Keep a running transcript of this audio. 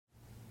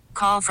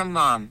call from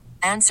mom.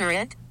 Answer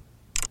it.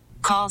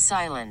 Call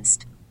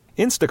silenced.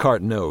 Instacart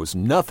knows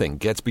nothing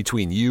gets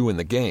between you and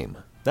the game.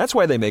 That's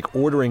why they make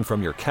ordering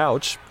from your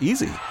couch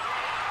easy.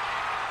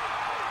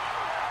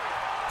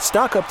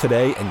 Stock up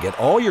today and get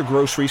all your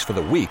groceries for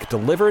the week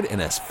delivered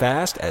in as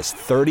fast as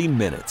 30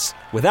 minutes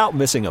without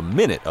missing a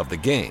minute of the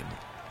game.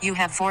 You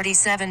have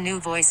 47 new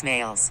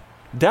voicemails.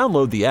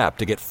 Download the app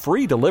to get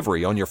free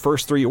delivery on your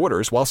first 3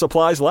 orders while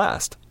supplies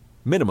last.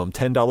 Minimum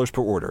 $10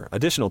 per order.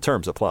 Additional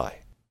terms apply.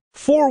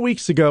 4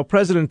 weeks ago,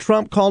 President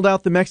Trump called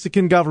out the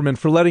Mexican government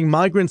for letting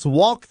migrants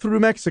walk through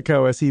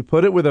Mexico, as he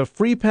put it, with a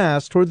free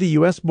pass toward the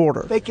U.S.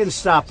 border. They can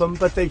stop them,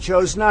 but they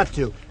chose not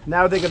to.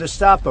 Now they're going to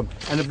stop them.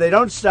 And if they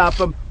don't stop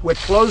them, we're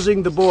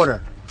closing the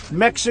border.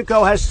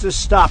 Mexico has to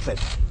stop it.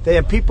 They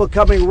have people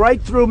coming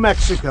right through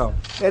Mexico.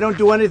 They don't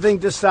do anything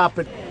to stop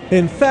it.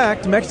 In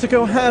fact,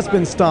 Mexico has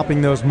been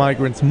stopping those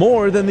migrants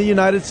more than the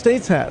United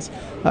States has.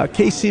 A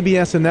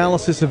KCBS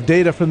analysis of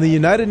data from the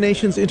United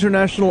Nations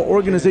International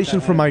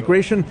Organization for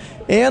Migration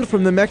and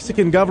from the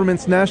Mexican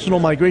government's National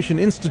Migration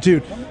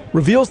Institute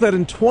reveals that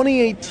in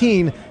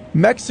 2018,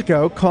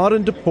 Mexico caught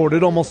and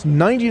deported almost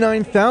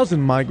 99,000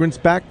 migrants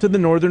back to the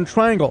Northern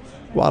Triangle,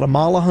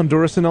 Guatemala,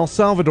 Honduras, and El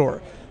Salvador.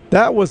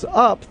 That was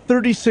up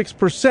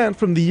 36%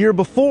 from the year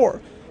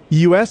before.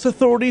 U.S.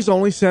 authorities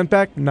only sent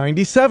back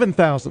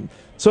 97,000.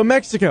 So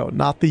Mexico,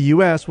 not the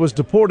U.S., was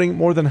deporting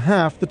more than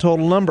half the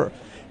total number.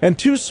 And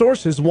 2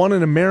 sources, one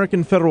in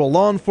American federal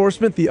law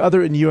enforcement, the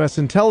other in U.S.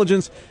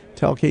 intelligence,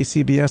 tell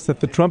KCBS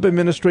that the Trump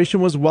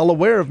administration was well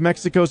aware of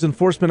Mexico's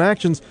enforcement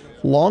actions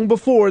long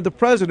before the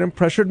president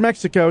pressured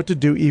Mexico to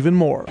do even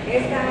more.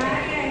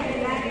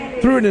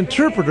 Through an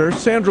interpreter,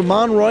 Sandra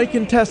Monroy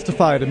can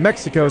testify to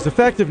Mexico's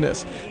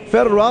effectiveness.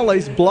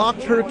 Federales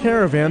blocked her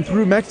caravan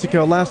through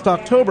Mexico last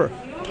October,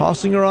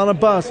 tossing her on a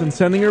bus and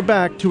sending her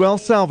back to El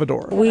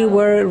Salvador. We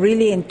were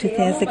really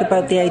enthusiastic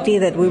about the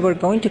idea that we were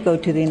going to go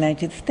to the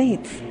United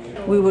States.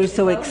 We were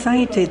so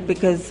excited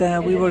because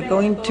we were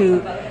going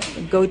to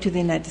go to the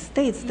United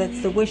States.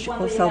 That's the wish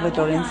all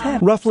Salvadorians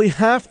have. Roughly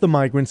half the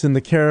migrants in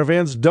the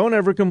caravans don't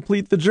ever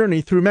complete the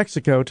journey through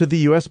Mexico to the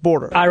U.S.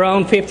 border.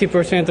 Around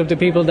 50% of the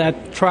people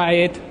that try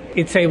it,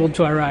 it's able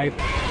to arrive.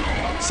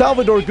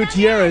 Salvador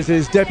Gutierrez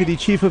is Deputy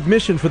Chief of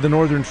Mission for the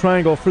Northern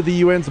Triangle for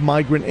the UN's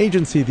migrant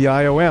agency, the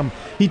IOM.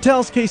 He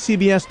tells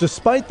KCBS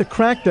despite the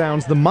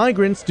crackdowns, the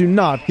migrants do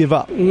not give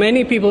up.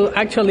 Many people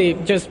actually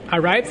just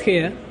arrived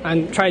here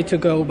and tried to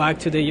go back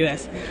to the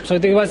U.S. So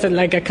there was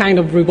like a kind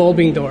of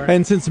revolving door.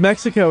 And since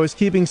Mexico is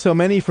keeping so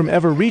many from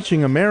ever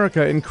reaching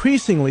America,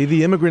 increasingly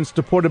the immigrants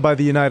deported by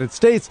the United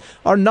States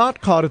are not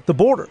caught at the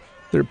border.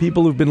 They're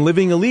people who've been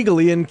living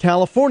illegally in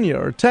California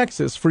or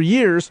Texas for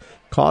years,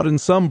 caught in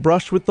some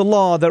brush with the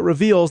law that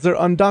reveals their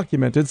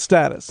undocumented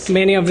status.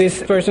 Many of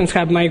these persons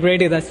have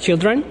migrated as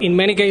children. In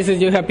many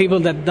cases, you have people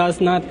that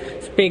does not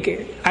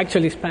speak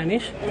actually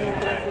Spanish.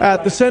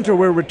 At the center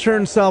where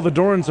returned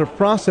Salvadorans are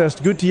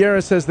processed,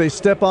 Gutierrez says they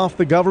step off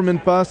the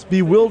government bus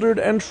bewildered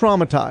and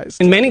traumatized.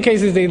 In many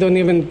cases, they don't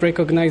even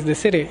recognize the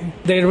city.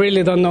 They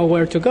really don't know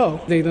where to go.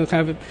 They don't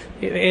have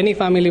any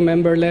family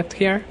member left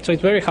here, so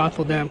it's very hard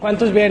for them.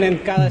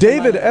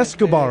 David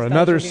Escobar,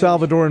 another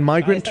Salvadoran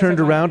migrant turned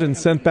around and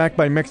sent back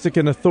by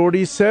Mexican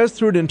authorities, says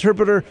through an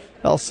interpreter,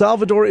 El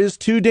Salvador is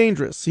too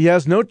dangerous. He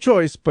has no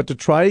choice but to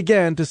try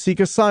again to seek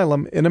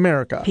asylum in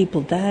America.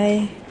 People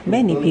die.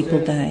 Many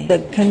people die. The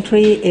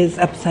country is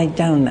upside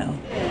down now.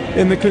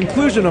 In the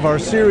conclusion of our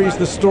series,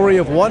 the story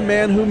of one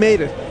man who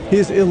made it,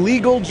 his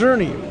illegal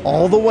journey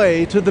all the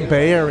way to the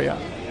Bay Area.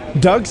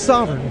 Doug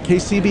Sovern,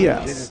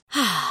 KCBS.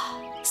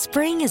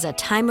 Spring is a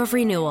time of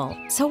renewal,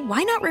 so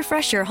why not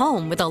refresh your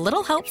home with a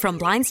little help from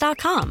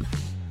Blinds.com?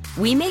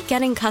 We make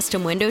getting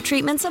custom window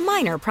treatments a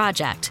minor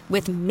project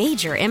with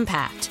major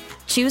impact.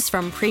 Choose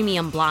from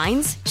premium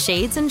blinds,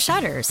 shades, and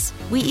shutters.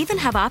 We even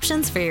have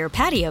options for your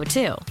patio,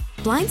 too.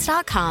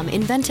 Blinds.com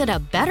invented a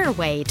better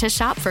way to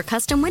shop for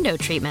custom window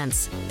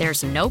treatments.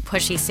 There's no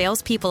pushy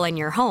salespeople in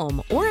your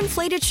home or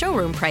inflated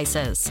showroom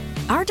prices.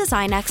 Our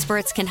design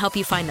experts can help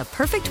you find the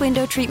perfect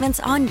window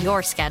treatments on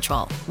your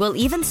schedule. We'll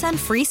even send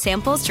free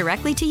samples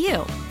directly to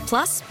you.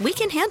 Plus, we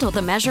can handle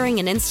the measuring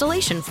and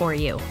installation for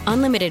you.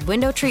 Unlimited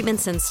window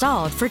treatments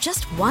installed for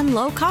just one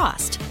low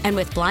cost. And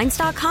with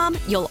Blinds.com,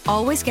 you'll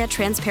always get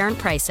transparent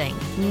pricing.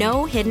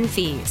 No hidden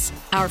fees.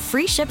 Our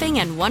free shipping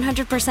and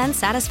 100%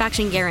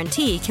 satisfaction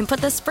guarantee can put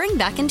the spring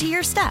back into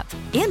your step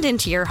and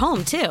into your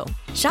home, too.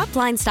 Shop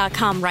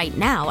Blinds.com right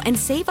now and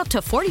save up to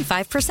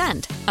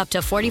 45%. Up to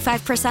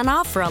 45%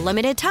 off for a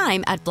limited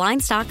time at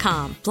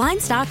Blinds.com.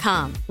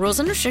 Blinds.com. Rules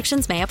and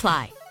restrictions may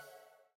apply.